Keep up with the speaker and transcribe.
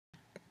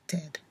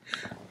distracted.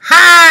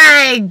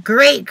 Hi!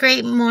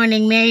 Great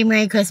morning.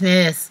 Merry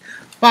Christmas.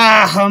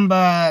 Bah,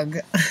 humbug.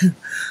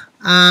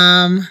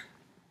 I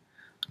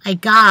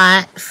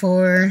got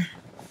for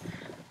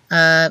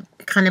a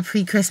kind of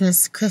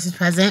Christmas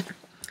present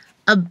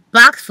a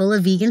box full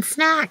of vegan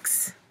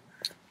snacks.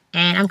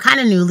 And I'm kind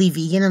of newly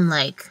vegan. I'm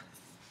like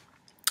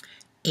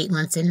 8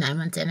 months in, 9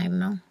 months in, I don't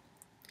know.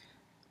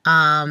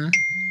 I'm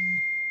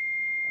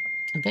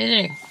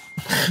busy.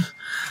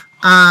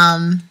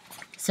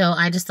 So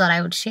I just thought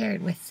I would share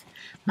it with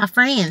my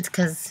friends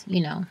because,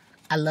 you know,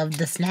 I love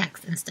the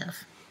snacks and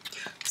stuff.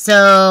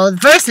 So the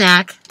first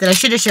snack that I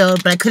should have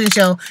showed, but I couldn't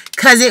show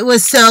because it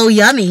was so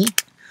yummy,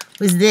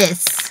 was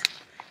this.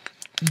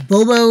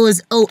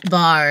 Bobo's Oat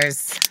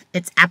Bars.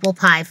 It's apple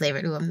pie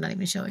flavored. Ooh, I'm not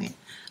even showing it.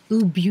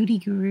 Ooh, Beauty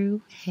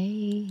Guru. Hey,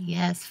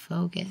 yes,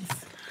 focus.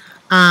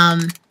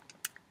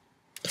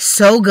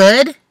 So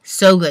good.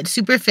 So good.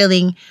 Super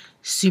filling.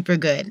 Super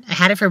good. I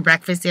had it for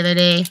breakfast the other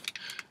day.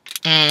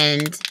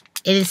 And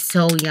it is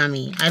so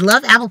yummy. I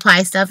love apple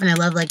pie stuff. And I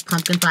love, like,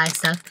 pumpkin pie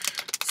stuff.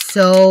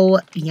 So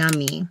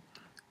yummy.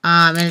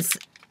 And it's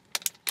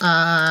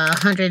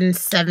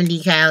 170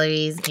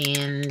 calories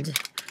and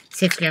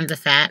 6 grams of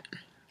fat.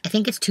 I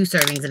think it's 2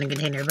 servings in a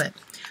container, but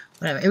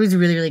whatever. It was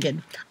really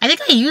good. I think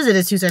I use it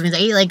as 2 servings. I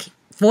ate, like,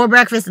 4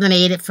 breakfast, and then I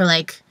ate it for,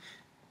 like,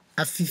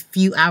 a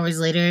few hours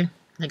later.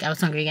 Like, I was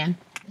hungry again.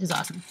 It was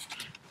awesome.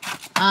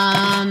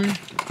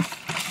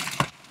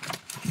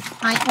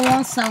 I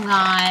also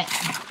got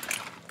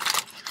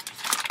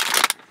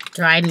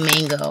dried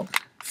mango.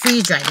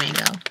 Freeze-dried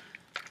mango.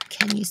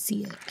 Can you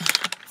see it?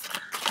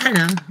 I don't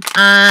know.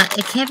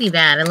 It can't be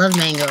bad. I love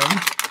mango.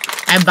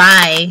 I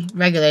buy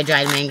regular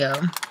dried mango.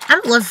 I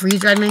don't love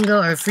freeze-dried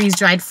mango or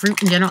freeze-dried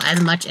fruit in general as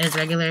much as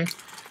regular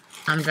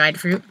dried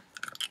fruit.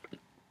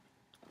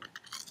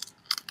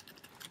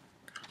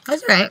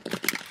 It's alright.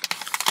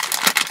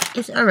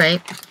 It's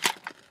alright.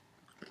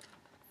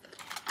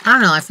 I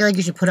don't know. I feel like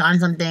you should put it on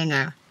something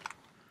or...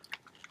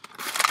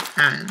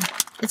 I don't know.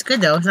 It's good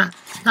though. It's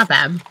not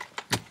bad.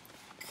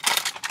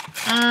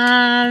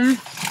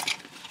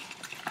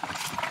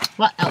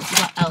 What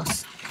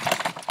else?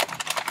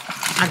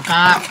 I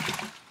got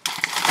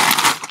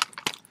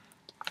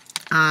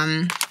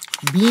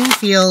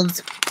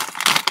Beanfields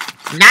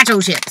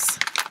nacho chips.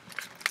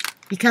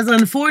 Because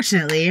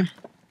unfortunately,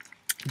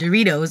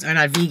 Doritos are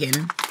not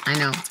vegan. I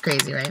know, it's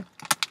crazy, right?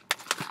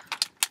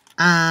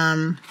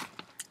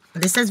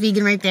 But this says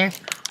vegan right there.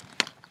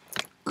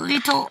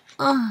 Little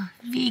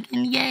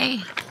vegan,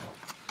 yay.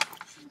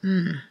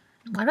 Why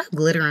do I have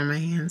glitter on my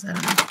hands? I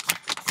don't know.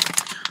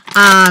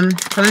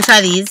 So I'm gonna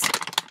try these.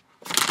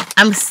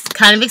 I'm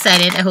kind of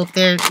excited. I hope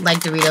they're like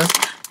Doritos.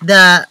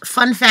 The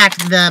fun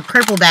fact, the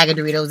purple bag of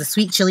Doritos, the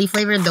sweet chili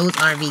flavor, those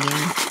are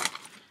vegan.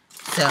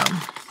 So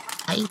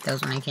I eat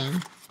those when I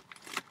can.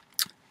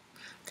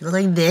 They look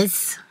like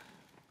this.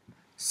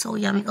 So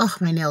yummy. Oh,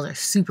 my nails are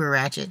super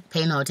ratchet.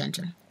 Pay no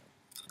attention.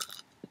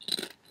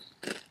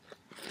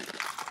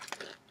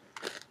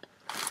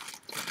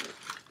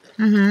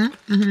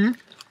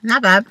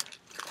 Not bad.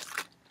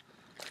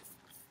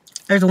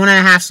 There's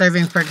 1.5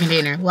 servings per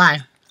container. Why?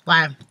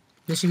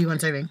 This should be 1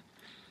 serving.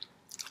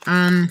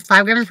 5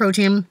 grams of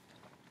protein,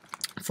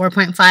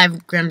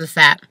 4.5 grams of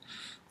fat,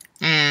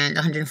 and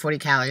 140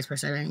 calories per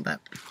serving.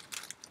 But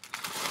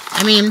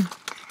I mean,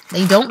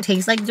 they don't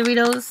taste like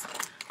Doritos,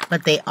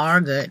 but they are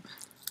good.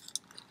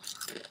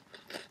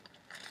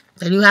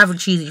 They do have a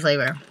cheesy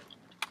flavor.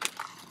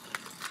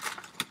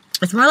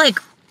 It's more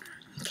like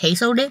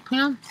queso dip, you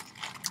know?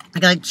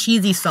 Like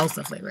cheesy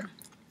salsa flavor.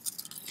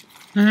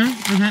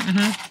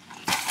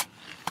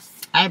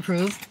 I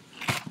approve.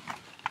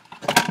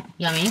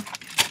 Yummy.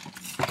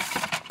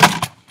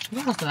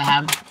 What else do I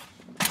have?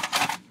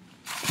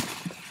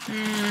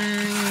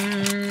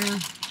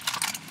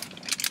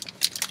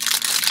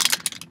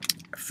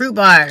 Fruit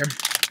bar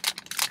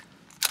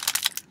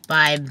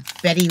by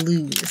Betty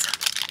Lou's.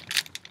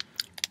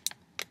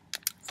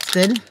 It's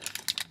good.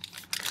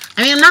 I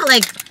mean, I'm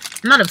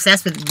not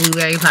obsessed with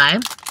blueberry pie.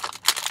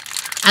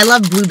 I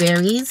love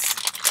blueberries,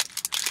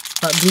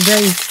 but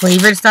blueberry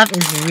flavored stuff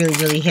is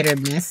really hit or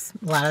miss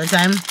a lot of the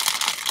time.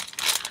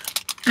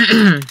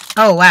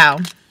 Oh, wow.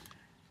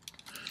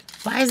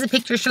 Why does the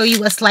picture show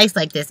you a slice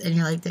like this and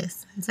you're like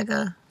this? It's like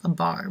a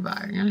bar,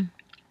 you know?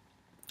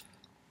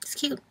 It's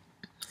cute.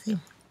 See?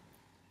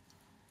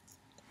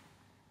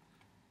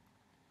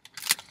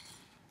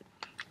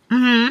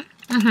 I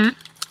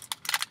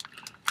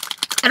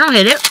don't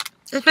hate it.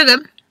 It's pretty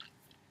good.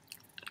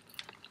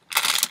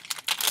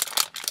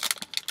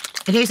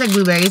 It tastes like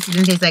blueberries. It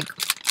doesn't taste like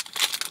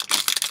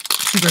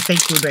super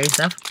fake blueberry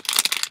stuff.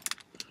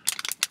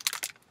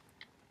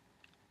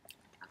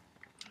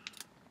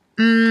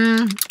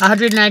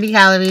 190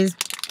 calories.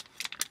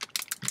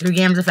 3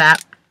 grams of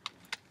fat.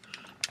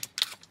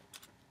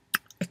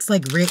 It's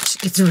like rich.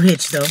 It's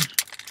rich though.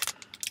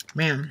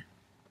 Man.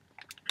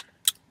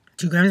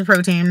 2 grams of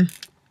protein.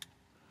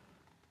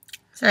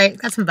 It's alright.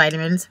 Got some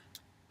vitamins.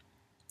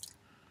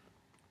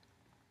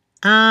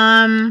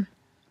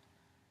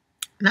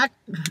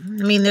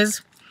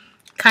 There's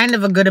kind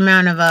of a good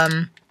amount of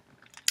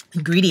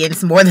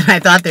ingredients, more than I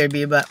thought there'd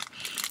be, but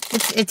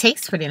it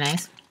tastes pretty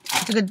nice.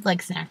 It's a good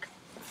like snack.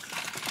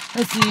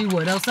 Let's see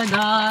what else I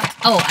got.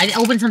 Oh, I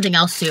opened something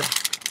else too.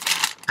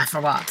 I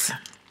forgot.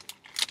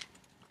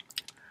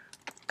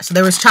 So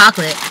there was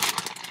chocolate.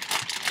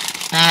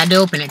 I had to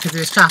open it because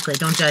there's chocolate.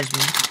 Don't judge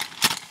me.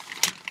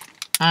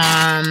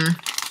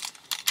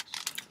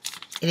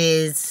 It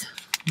is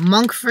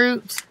monk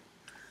fruit,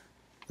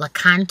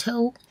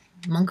 Lakanto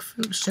monk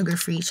fruit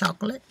sugar-free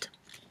chocolate.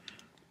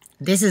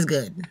 This is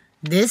good.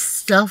 This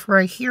stuff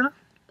right here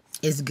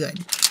is good.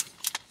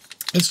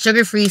 It's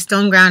sugar-free,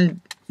 stone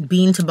ground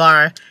bean to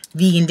bar,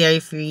 vegan,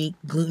 dairy-free,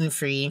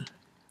 gluten-free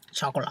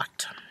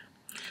chocolate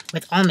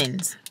with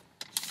almonds.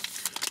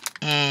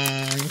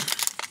 And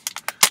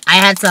I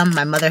had some,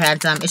 my mother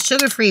had some. It's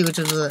sugar-free, which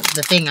was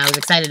the thing I was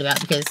excited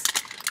about because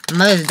my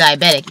mother's a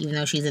diabetic, even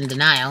though she's in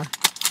denial.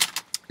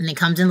 And it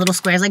comes in little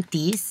squares like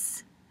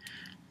these.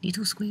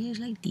 Little squares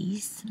like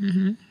these.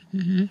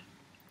 And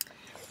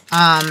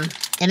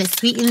it's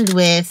sweetened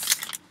with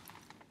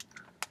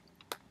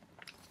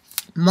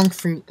monk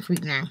fruit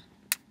sweetener.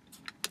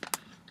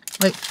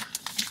 Wait,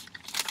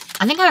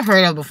 I think I've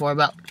heard of it before,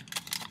 but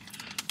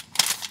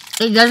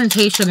it doesn't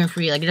taste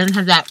sugar-free. Like, it doesn't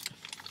have that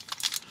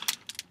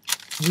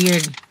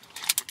weird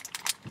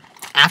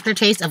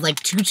aftertaste of, like,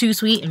 too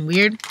sweet and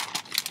weird.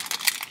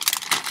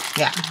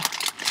 Yeah.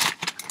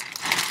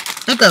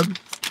 It's good.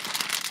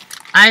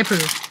 I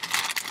approve.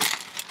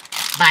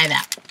 Buy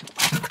that.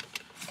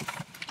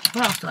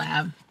 What else do I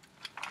have?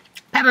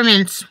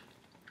 Peppermints.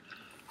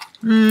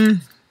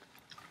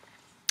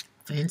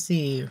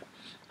 Fancy.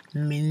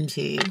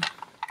 Minty.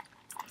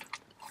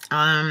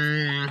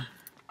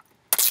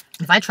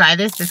 If I try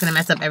this, it's gonna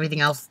mess up everything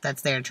else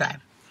that's there to try.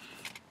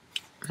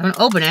 I'm gonna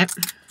open it,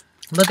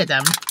 look at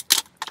them,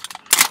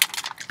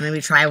 and maybe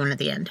try one at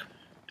the end.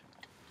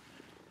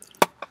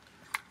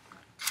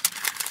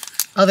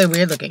 Oh, they're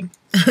weird looking.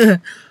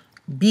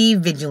 Be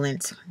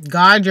vigilant.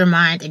 Guard your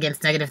mind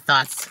against negative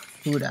thoughts.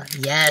 Buddha.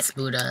 Yes,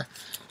 Buddha.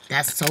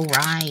 That's so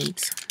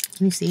right.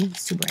 Can you see?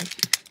 It's too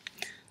bright.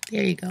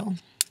 There you go.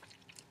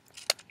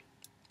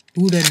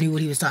 Buddha knew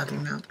what he was talking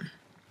about.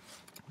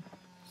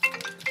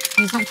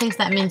 These don't taste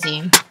that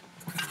minty.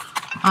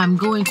 I'm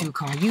going to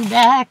call you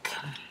back.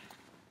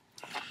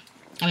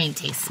 I mean,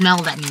 smell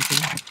that minty.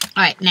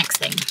 Alright, next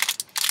thing.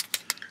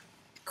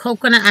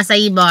 Coconut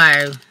acai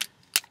bar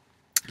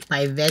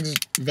by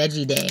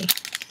Veggie Day.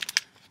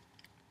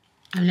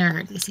 I've never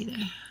heard this either.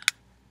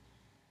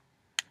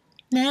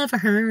 Never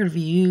heard of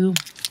you.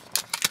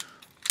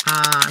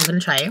 I'm gonna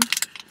try it.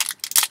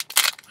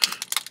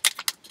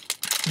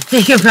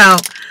 Think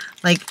about,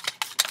 like,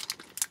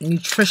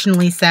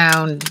 nutritionally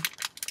sound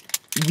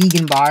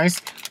vegan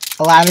bars.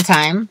 A lot of the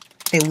time,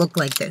 they look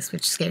like this,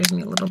 which scares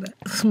me a little bit.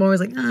 I'm always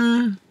like,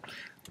 why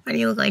do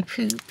you look like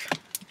poop?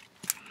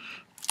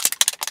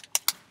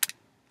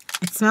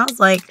 It smells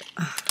like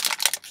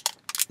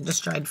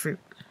just dried fruit.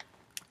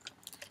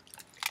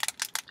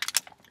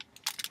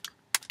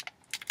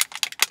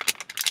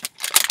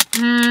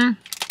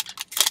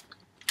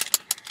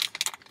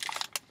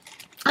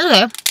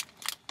 Okay.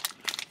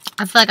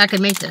 I feel like I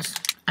could make this.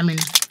 I mean,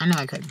 I know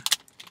I could.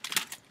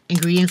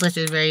 Ingredients list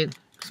is very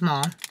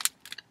small,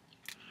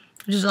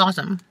 which is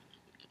awesome.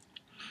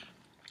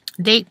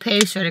 Date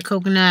paste, shredded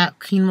coconut,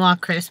 quinoa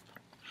crisp,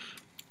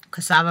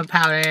 cassava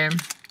powder,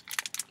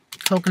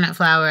 coconut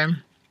flour,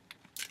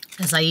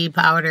 acai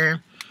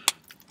powder,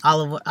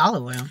 olive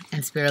oil,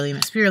 and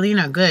spirulina.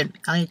 Spirulina, good.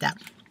 I'll eat that.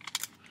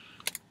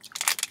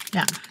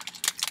 Yeah.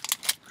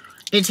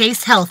 It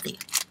tastes healthy.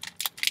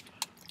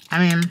 I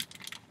mean,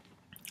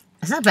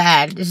 it's not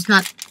bad. It's just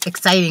not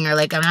exciting, or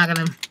like I'm not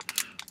gonna,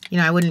 you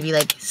know, I wouldn't be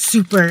like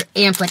super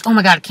amped, like, oh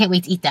my god, I can't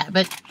wait to eat that.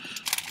 But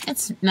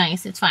it's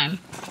nice. It's fine.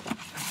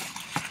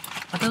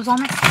 Are those all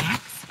my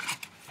snacks?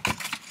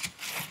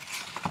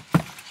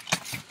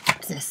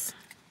 What's this?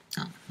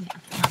 Oh,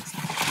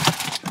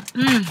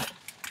 yeah.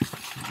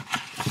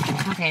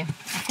 Okay. I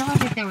feel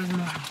like there was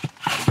more.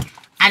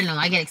 I don't know.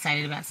 I get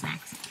excited about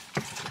snacks.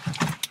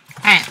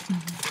 Alright.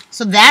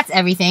 So that's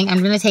everything. I'm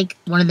going to take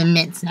one of the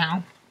mints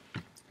now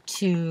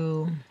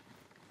to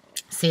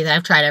say that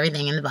I've tried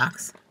everything in the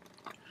box.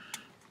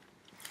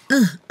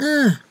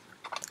 I'm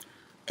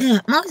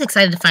always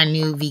excited to find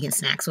new vegan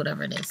snacks,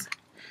 whatever it is.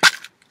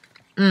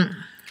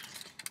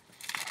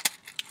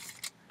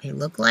 They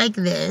look like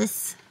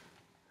this.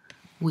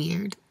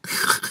 Weird.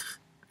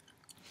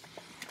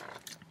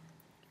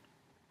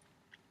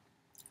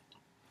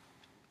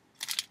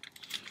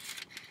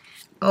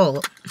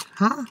 Oh,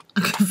 huh?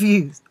 I'm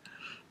confused.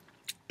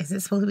 Is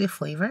it supposed to be a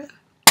flavor?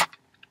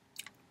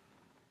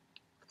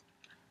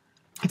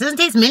 It doesn't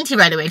taste minty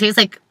right away. It tastes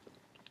like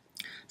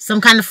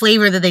some kind of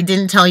flavor that they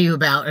didn't tell you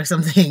about or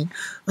something.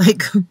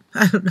 Like,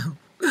 I don't know.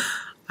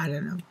 I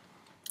don't know.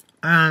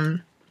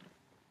 I'm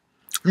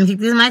gonna keep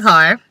these in my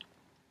car.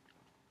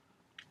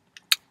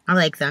 I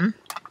like them.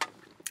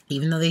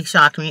 Even though they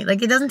shocked me.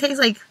 Like, it doesn't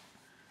taste like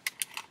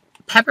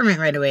peppermint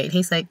right away. It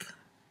tastes like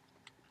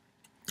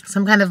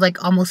some kind of,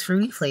 like, almost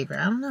fruity flavor.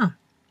 I don't know.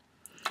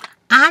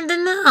 I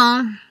don't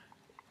know.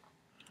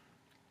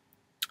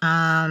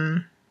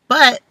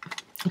 But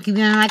I'm keeping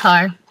them in my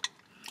car.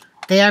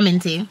 They are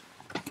minty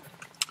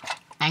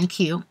and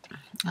cute.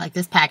 I like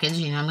this package.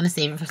 You know, I'm going to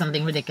save it for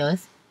something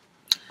ridiculous.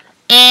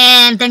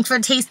 And thanks for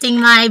tasting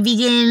my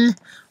vegan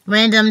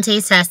random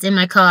taste test in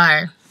my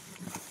car.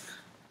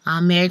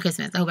 Merry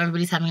Christmas. I hope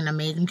everybody's having an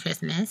amazing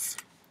Christmas.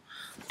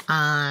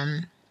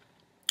 And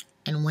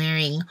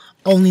wearing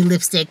only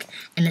lipstick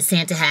and a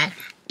Santa hat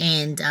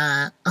and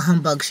a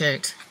humbug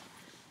shirt.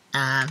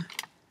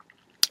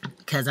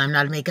 Because I'm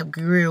not a makeup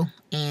guru.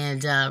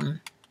 And I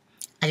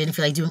didn't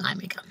feel like doing eye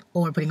makeup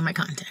or putting in my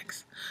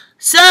contacts.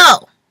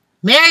 So,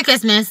 Merry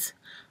Christmas.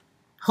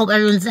 Hope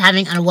everyone's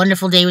having a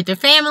wonderful day with their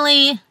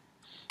family.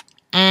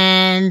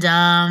 And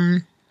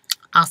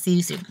I'll see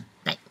you soon.